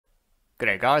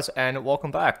G'day guys, and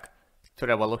welcome back.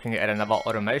 Today we're looking at another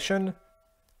automation.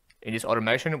 In this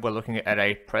automation we're looking at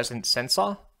a presence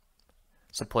sensor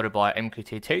supported by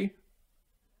MQTT,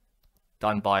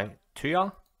 done by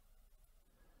Tuya.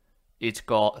 It's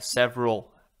got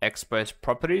several express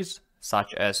properties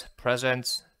such as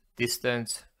presence,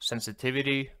 distance,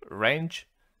 sensitivity, range,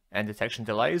 and detection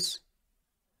delays.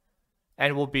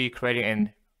 And we'll be creating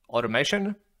an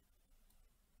automation.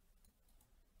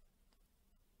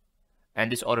 And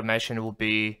this automation will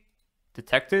be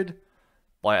detected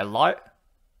by a light.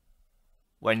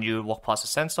 When you walk past the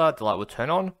sensor, the light will turn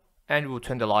on and will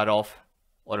turn the light off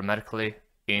automatically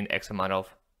in X amount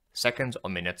of seconds or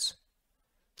minutes.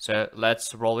 So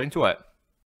let's roll into it.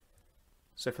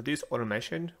 So for this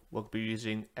automation, we'll be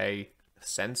using a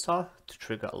sensor to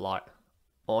trigger a light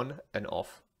on and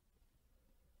off.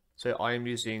 So I am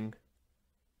using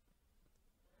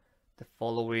the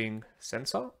following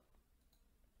sensor.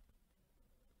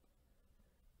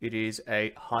 It is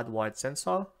a hardwired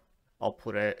sensor. I'll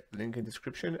put a link in the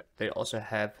description. They also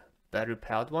have battery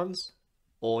powered ones,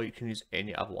 or you can use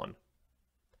any other one.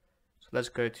 So let's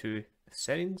go to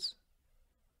settings,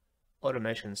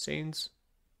 automation scenes.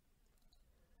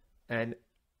 And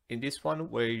in this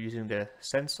one, we're using the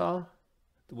sensor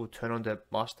that will turn on the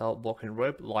master walk-in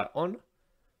robe light on,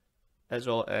 as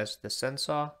well as the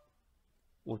sensor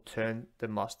will turn the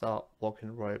master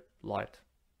walk-in robe light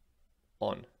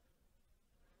on.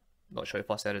 Not sure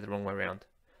if I said it the wrong way around.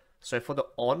 So for the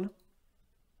on,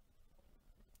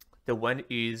 the when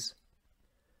is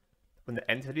when the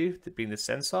entity, being the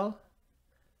sensor,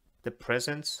 the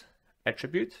presence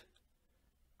attribute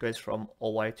goes from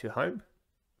away to home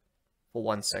for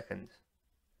 1 second.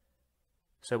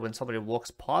 So when somebody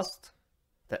walks past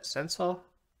that sensor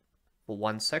for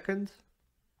 1 second,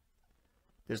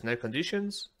 there's no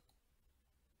conditions,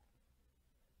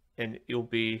 and you'll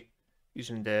be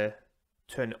using the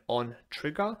turn on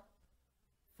trigger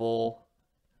for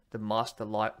the master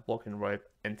light walk-in robe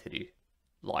entity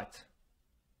light.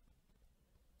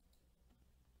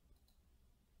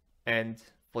 And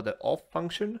for the off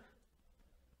function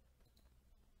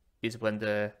is when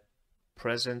the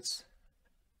presence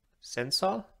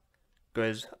sensor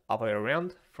goes other way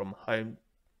around from home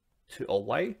to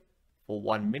away for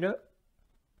 1 minute.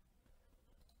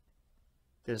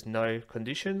 There's no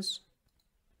conditions.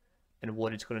 And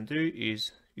what it's going to do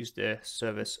is use the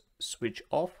service switch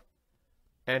off,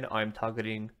 and I'm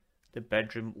targeting the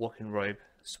bedroom walk-in robe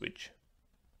switch.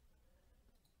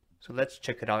 So let's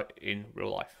check it out in real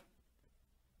life.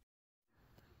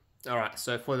 Alright,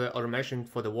 so for the automation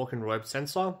for the walk-in robe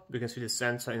sensor, we can see the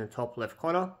sensor in the top left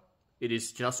corner. It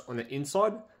is just on the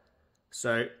inside.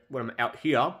 So when I'm out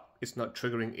here, it's not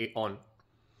triggering it on.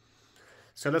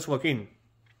 So let's walk in.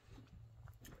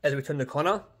 As we turn the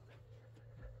corner,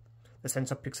 the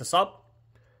sensor picks us up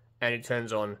and it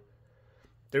turns on.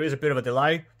 There is a bit of a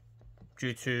delay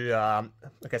due to, I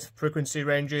guess, frequency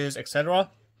ranges,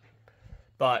 etc.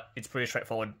 But it's pretty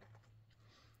straightforward.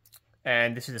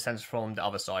 And this is the sensor from the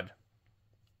other side.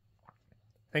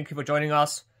 Thank you for joining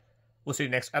us. We'll see you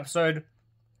next episode.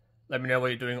 Let me know what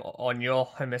you're doing on your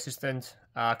Home Assistant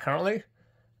currently.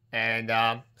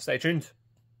 And stay tuned.